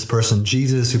attention to this person,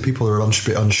 Jesus, who people are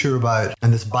unsure about,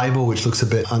 and this Bible, which looks a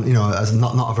bit, as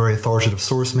not a very authoritative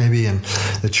source maybe, and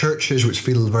the churches, which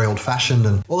feel very old-fashioned,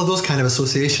 and all of those kind of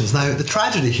associations. Now, the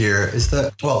tragedy here is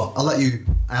that, well, I'll let you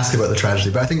ask about the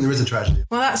tragedy, but I think there is a tragedy.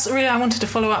 Well, that's really, I wanted to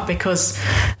follow up because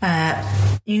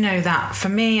you know that for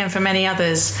me and for many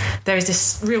others, there is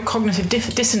this real cognitive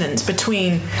dissonance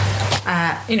between,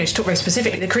 to talk very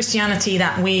specifically, the Christianity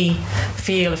that we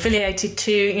feel affiliated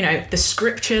to, the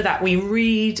scripture that we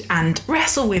read and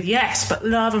wrestle with, yes, but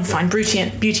love and find beauty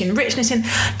and richness in,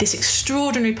 this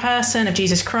extraordinary person of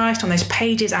Jesus Christ on those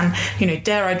pages, and,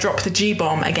 dare I drop the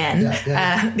G-bomb again,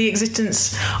 the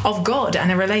existence of God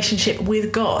and a relationship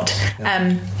with God.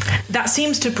 That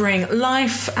seems to bring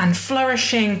life and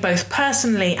flourishing both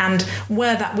personally and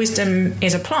where that wisdom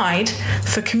is applied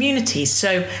for communities.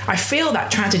 So I feel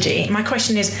that tragedy. My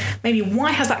question is maybe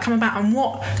why has that come about, and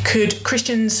what could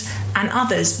Christians and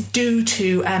others do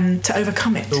to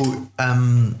overcome it? So,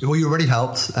 well, you already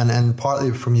helped, and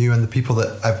partly from you and the people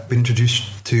that I've been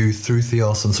introduced to through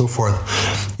Theos and so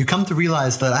forth, you come to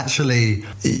realize that actually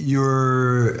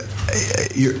the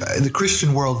Christian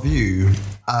worldview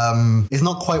is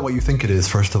not quite what you think it is,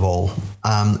 first of all.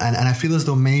 And I feel as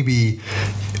though maybe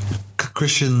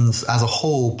Christians as a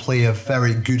whole play a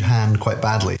very good hand quite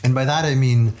badly. And by that I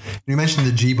mean, you mentioned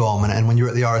the G-bomb, and when you were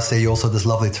at the RSA you also had this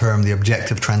lovely term, the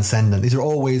objective transcendent. These are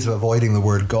all ways of avoiding the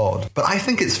word God. But I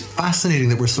think it's fascinating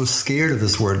that we're so scared of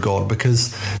this word God,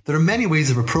 because there are many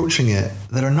ways of approaching it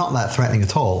that are not that threatening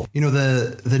at all.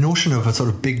 The notion of a sort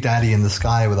of big daddy in the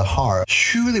sky with a heart,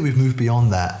 surely we've moved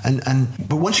beyond that.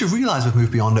 But once you realise we've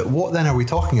moved beyond it, what then are we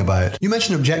talking about? You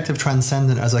mentioned objective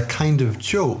transcendent as a kind of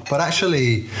joke, but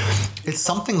actually it's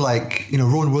something like,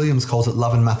 Rowan Williams calls it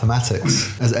love in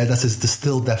mathematics. That's his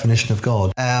distilled definition of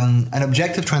God. An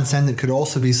objective transcendent could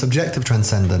also be subjective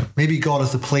transcendent. Maybe God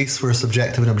is the place where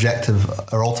subjective and objective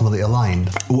are ultimately aligned.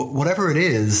 Whatever it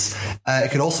is,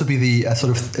 it could also be the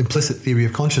sort of implicit theory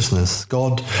of consciousness.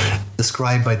 God,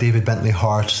 described by David Bentley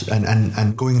Hart,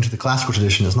 and going into the classical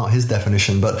tradition, is not his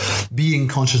definition, but being,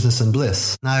 consciousness and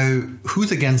bliss. Now,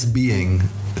 who's against being?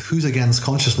 Who's against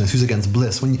consciousness? Who's against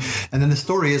bliss? And then the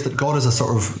story is that God is a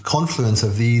sort of confluence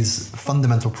of these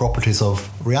fundamental properties of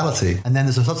reality. And then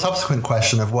there's a subsequent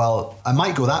question of, well, I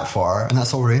might go that far, and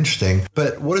that's all very interesting,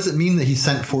 but what does it mean that he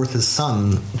sent forth his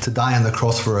son to die on the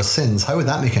cross for our sins? How would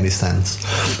that make any sense?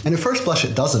 And at first blush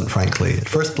it doesn't, frankly. At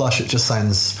first blush it just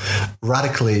sounds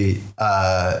radically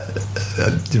kind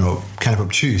of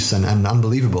obtuse and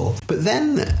unbelievable. But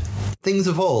then things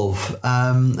evolve,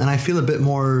 and I feel a bit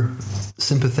more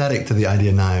sympathetic to the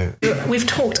idea now. We've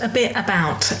talked a bit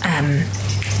about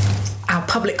our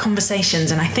public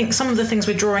conversations, and I think some of the things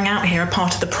we're drawing out here are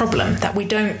part of the problem, that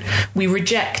we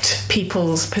reject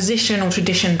people's position or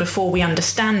tradition before we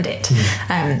understand it,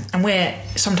 and we're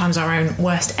sometimes our own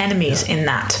worst enemies in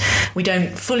that. We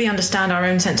don't fully understand our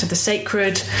own sense of the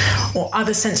sacred or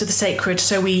other sense of the sacred,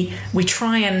 so we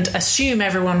try and assume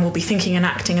everyone will be thinking and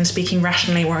acting and speaking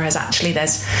rationally, whereas actually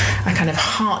there's a kind of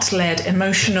heart-led,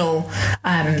 emotional,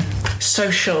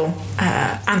 social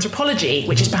anthropology,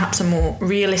 which is perhaps a more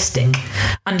realistic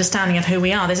understanding of who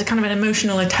we are. There's a kind of an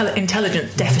emotional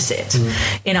intelligence deficit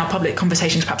in our public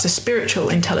conversations, perhaps a spiritual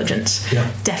intelligence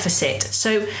deficit.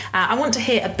 So I want to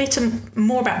hear a bit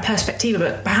more about Perspectiva,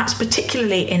 but perhaps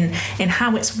particularly in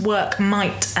how its work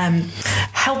might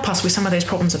help us with some of those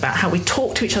problems about how we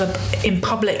talk to each other in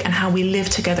public and how we live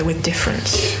together with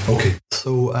difference. Okay,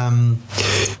 so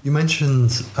you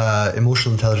mentioned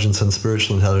emotional intelligence and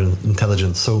spiritual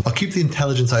intelligence. So I'll keep the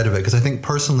intelligence out of it, because I think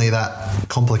personally that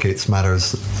complicates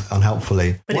matters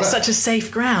unhelpfully. But it's such a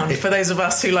safe ground for those of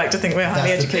us who like to think we're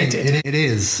highly educated. It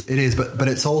is, but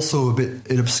it's also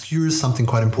it obscures something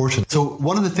quite important. So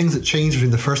one of the things that changed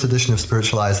between the first edition of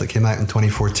Spiritualized that came out in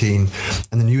 2014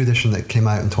 and the new edition that came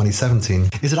out in 2017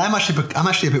 is that I'm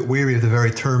actually a bit weary of the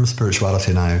very term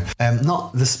spirituality now.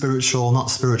 Not the spiritual, not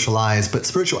spiritualized, but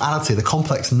spirituality, the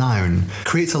complex noun,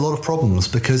 creates a lot of problems,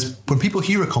 because when people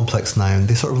hear a complex noun,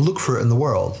 they sort of look for it in the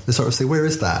world. They sort of say, where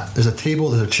is that? There's a table,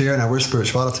 there's a chair, now where's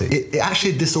spirituality? It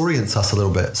actually disorients us a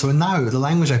little bit. So now the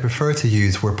language I prefer to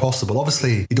use where possible,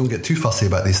 obviously you don't get too fussy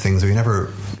about these things, or you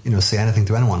never say anything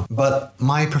to anyone, but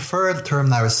my preferred term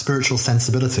now is spiritual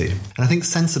sensibility. And I think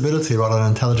sensibility rather than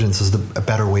intelligence is a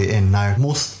better way in. Now,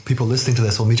 most people listening to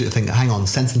this will immediately think, hang on,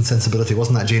 Sense and Sensibility,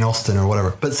 wasn't that Jane Austen or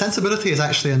whatever? But sensibility is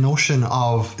actually a notion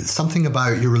of something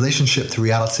about your relationship to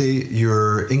reality,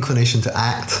 your inclination to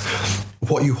act,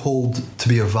 what you hold to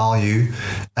be of value,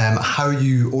 how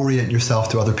you orient yourself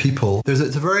to other people.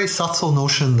 It's a very subtle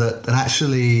notion that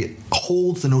actually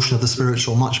holds the notion of the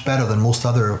spiritual much better than most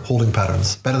other holding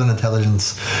patterns, better than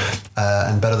intelligence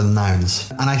and better than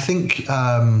nouns. And I think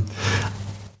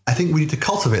we need to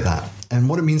cultivate that. And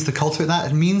what it means to cultivate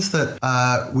that, it means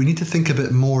that we need to think a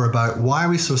bit more about why are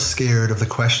we so scared of the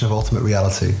question of ultimate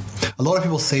reality. A lot of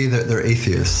people say that they're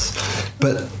atheists.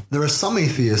 But there are some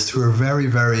atheists who are very,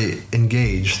 very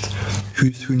engaged,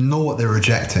 who know what they're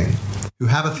rejecting, who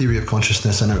have a theory of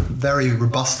consciousness and are very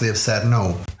robustly have said,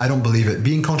 no, I don't believe it.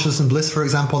 Being conscious and bliss, for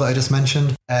example, that I just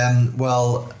mentioned,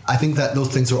 well, I think that those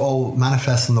things are all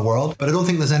manifest in the world, but I don't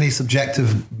think there's any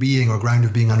subjective being or ground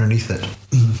of being underneath it.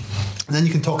 And then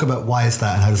you can talk about why is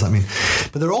that and how does that mean.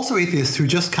 But there are also atheists who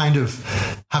just kind of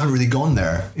haven't really gone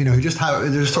there, who just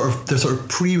have, they're sort of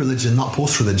pre-religion, not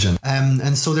post-religion.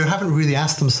 And so they haven't really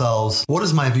asked themselves, what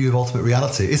is my view of ultimate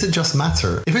reality? Is it just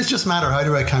matter? If it's just matter, how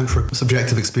do I account for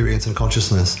subjective experience and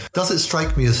consciousness? Does it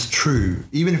strike me as true,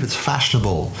 even if it's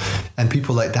fashionable? And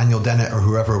people like Daniel Dennett or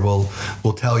whoever will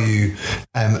tell you,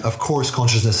 of course,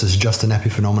 consciousness is just an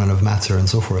epiphenomenon of matter and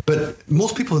so forth. But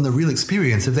most people in their real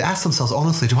experience, if they ask themselves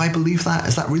honestly, do I believe that?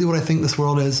 Is that really what I think this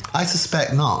world is? I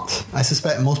suspect not. I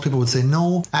suspect most people would say,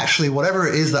 no, actually, whatever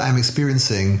it is that I'm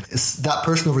experiencing, that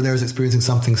person over there is experiencing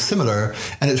something similar,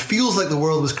 and it feels like the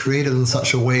world was created in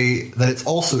such a way that it's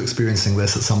also experiencing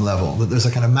this at some level, that there's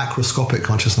a kind of macroscopic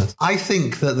consciousness. I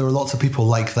think that there are lots of people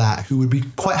like that who would be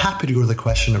quite happy to go to the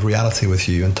question of reality with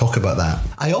you and talk about that.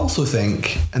 I also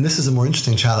think, and this is a more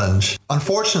interesting challenge,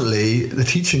 unfortunately, the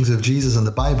teachings of Jesus and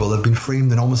the Bible have been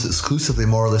framed in almost exclusively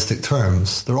moralistic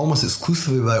terms. They're almost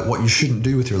exclusively about what you shouldn't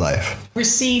do with your life.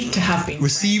 Received to have been.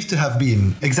 Received to have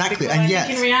been, exactly. Because and I yet,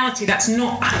 think in reality, that's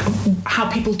not how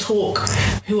people talk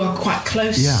who are quite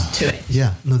close to it.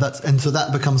 Yeah, no, so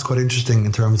that becomes quite interesting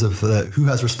in terms of who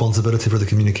has responsibility for the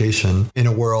communication in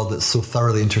a world that's so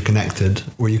thoroughly interconnected,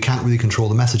 where you can't really control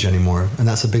the message anymore, and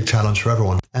that's a big challenge for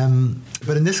everyone.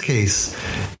 But in this case,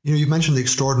 you've mentioned the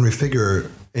extraordinary figure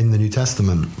in the New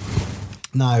Testament.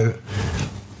 Now,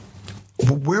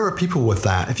 where are people with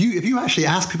that? If you actually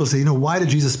ask people, say, why did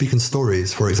Jesus speak in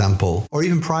stories, for example, or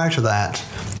even prior to that,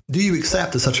 do you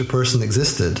accept that such a person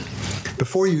existed?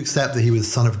 Before you accept that he was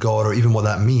the Son of God, or even what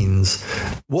that means,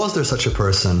 was there such a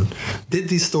person? Did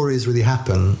these stories really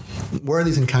happen? Were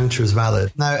these encounters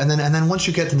valid? Now, and then once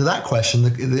you get into that question,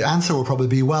 the answer will probably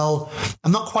be, well,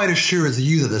 I'm not quite as sure as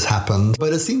you that this happened,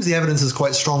 but it seems the evidence is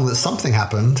quite strong that something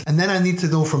happened. And then I need to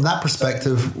know from that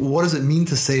perspective, what does it mean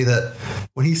to say that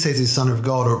when he says he's Son of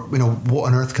God, or what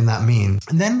on earth can that mean?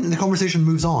 And then the conversation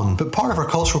moves on. But part of our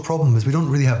cultural problem is we don't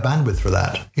really have bandwidth for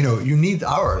that. You need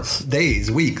hours,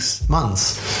 days, weeks, months.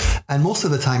 And most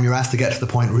of the time you're asked to get to the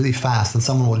point really fast, and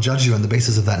someone will judge you on the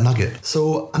basis of that nugget.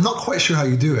 So I'm not quite sure how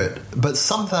you do it, but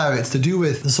somehow it's to do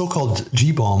with the so-called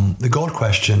G-bomb, the God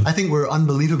question. I think we're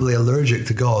unbelievably allergic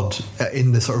to God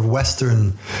in the sort of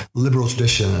Western liberal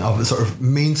tradition of the sort of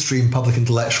mainstream public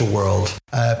intellectual world.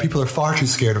 People are far too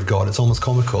scared of God. It's almost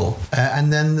comical.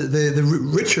 And then the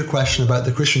richer question about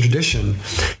the Christian tradition,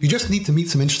 you just need to meet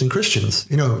some interesting Christians.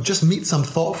 Just meet some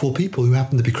thoughtful people who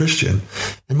happen to be Christian,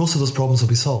 and most of those problems will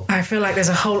be solved. I feel like there's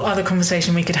a whole other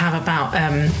conversation we could have about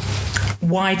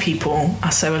why people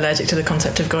are so allergic to the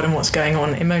concept of God and what's going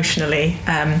on emotionally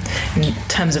in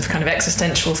terms of kind of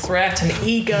existential threat and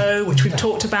ego, which we've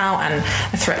talked about, and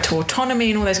a threat to autonomy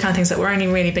and all those kind of things that we're only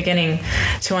really beginning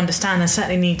to understand, and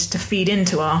certainly needs to feed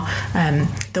into our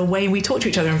the way we talk to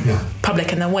each other in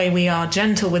public, and the way we are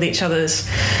gentle with each other's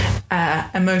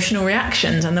emotional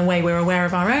reactions, and the way we're aware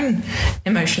of our own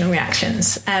emotional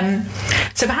reactions.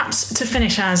 So perhaps to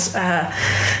finish, as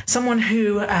someone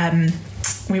who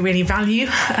we really value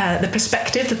the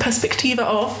Perspectiva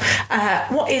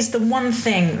of, what is the one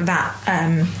thing that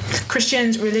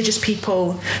Christians, religious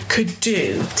people could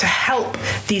do to help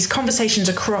these conversations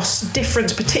across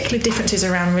particular differences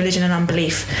around religion and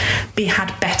unbelief be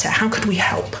had better? How could we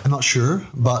help? I'm not sure,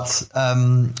 but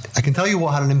I can tell you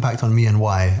what had an impact on me and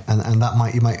why, and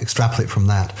that you might extrapolate from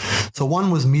that. So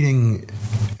one was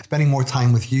spending more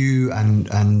time with you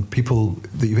and people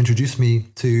that you've introduced me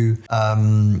to,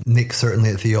 Nick certainly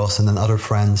at Theos, and then other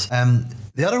friends.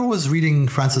 The other was reading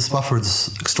Francis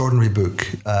Spufford's extraordinary book,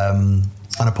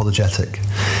 Unapologetic,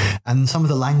 and some of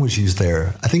the language used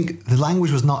there. I think the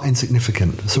language was not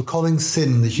insignificant. So calling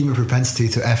sin the human propensity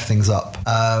to F things up,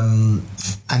 and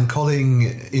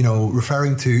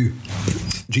referring to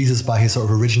Jesus by his sort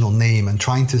of original name, and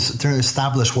trying to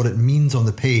establish what it means on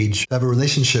the page to have a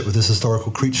relationship with this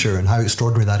historical creature and how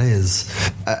extraordinary that is,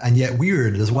 and yet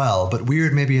weird as well, but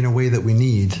weird maybe in a way that we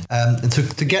need. And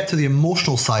to get to the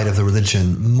emotional side of the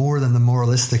religion more than the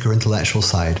moralistic or intellectual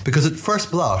side, because at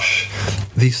first blush,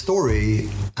 the story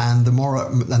and the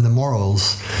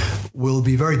morals will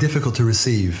be very difficult to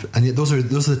receive, and yet those are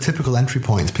the typical entry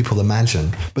points people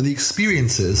imagine. But the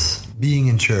experiences, being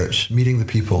in church, meeting the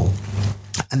people,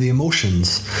 and the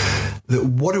emotions, that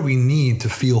what do we need to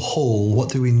feel whole? What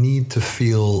do we need to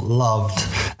feel loved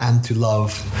and to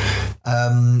love?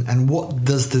 And what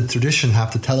does the tradition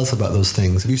have to tell us about those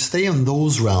things? If you stay in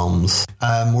those realms,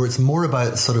 where it's more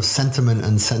about sort of sentiment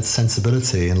and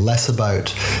sensibility and less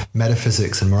about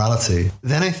metaphysics and morality,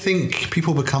 then I think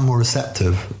people become more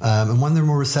receptive. And when they're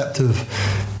more receptive,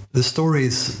 the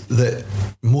stories that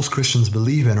most Christians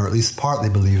believe in, or at least partly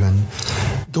believe in,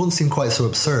 don't seem quite so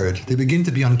absurd. They begin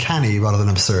to be uncanny rather than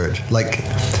absurd. Like,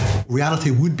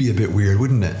 reality would be a bit weird,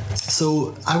 wouldn't it?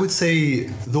 So I would say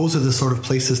those are the sort of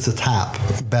places to tap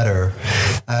better.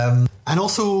 And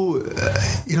also,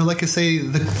 like I say,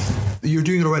 you're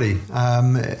doing it already.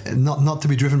 Not to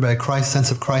be driven by a sense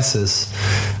of crisis,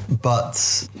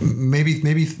 but maybe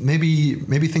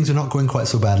things are not going quite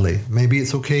so badly. Maybe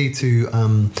it's okay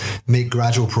to make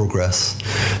gradual progress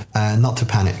and not to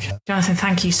panic. Jonathan,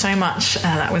 thank you so much.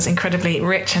 That was incredibly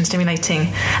rich and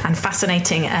stimulating and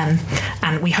fascinating.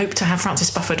 And we hope to have Francis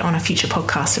Bufford on a future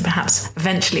podcast. So perhaps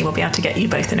eventually we'll be able to get you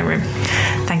both in a room.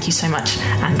 Thank you so much,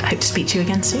 and I hope to speak to you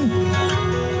again soon.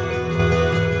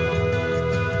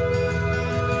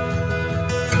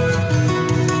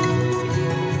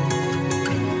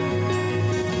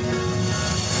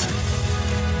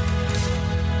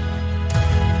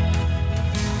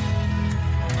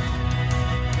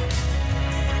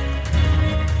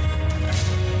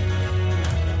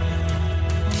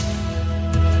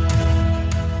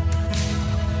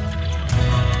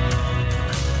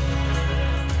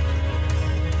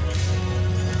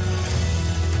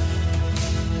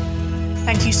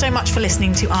 Thank you so much for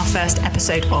listening to our first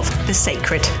episode of The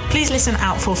Sacred. Please listen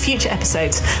out for future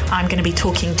episodes. I'm going to be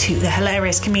talking to the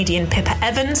hilarious comedian Pippa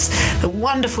Evans, the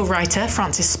wonderful writer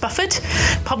Francis Bufford,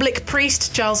 public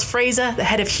priest Giles Fraser, the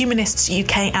head of Humanists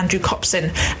UK Andrew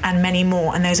Copson, and many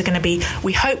more. And those are going to be,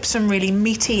 we hope, some really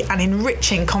meaty and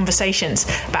enriching conversations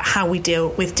about how we deal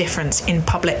with difference in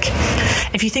public.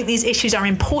 If you think these issues are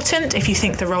important, if you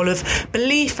think the role of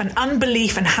belief and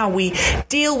unbelief and how we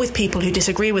deal with people who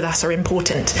disagree with us are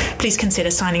important, please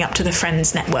consider signing up to the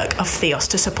Friends Network of Theos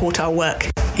to support our work.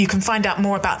 You can find out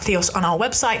more about Theos on our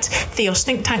website,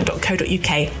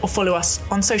 theosthinktank.co.uk, or follow us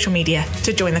on social media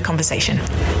to join the conversation.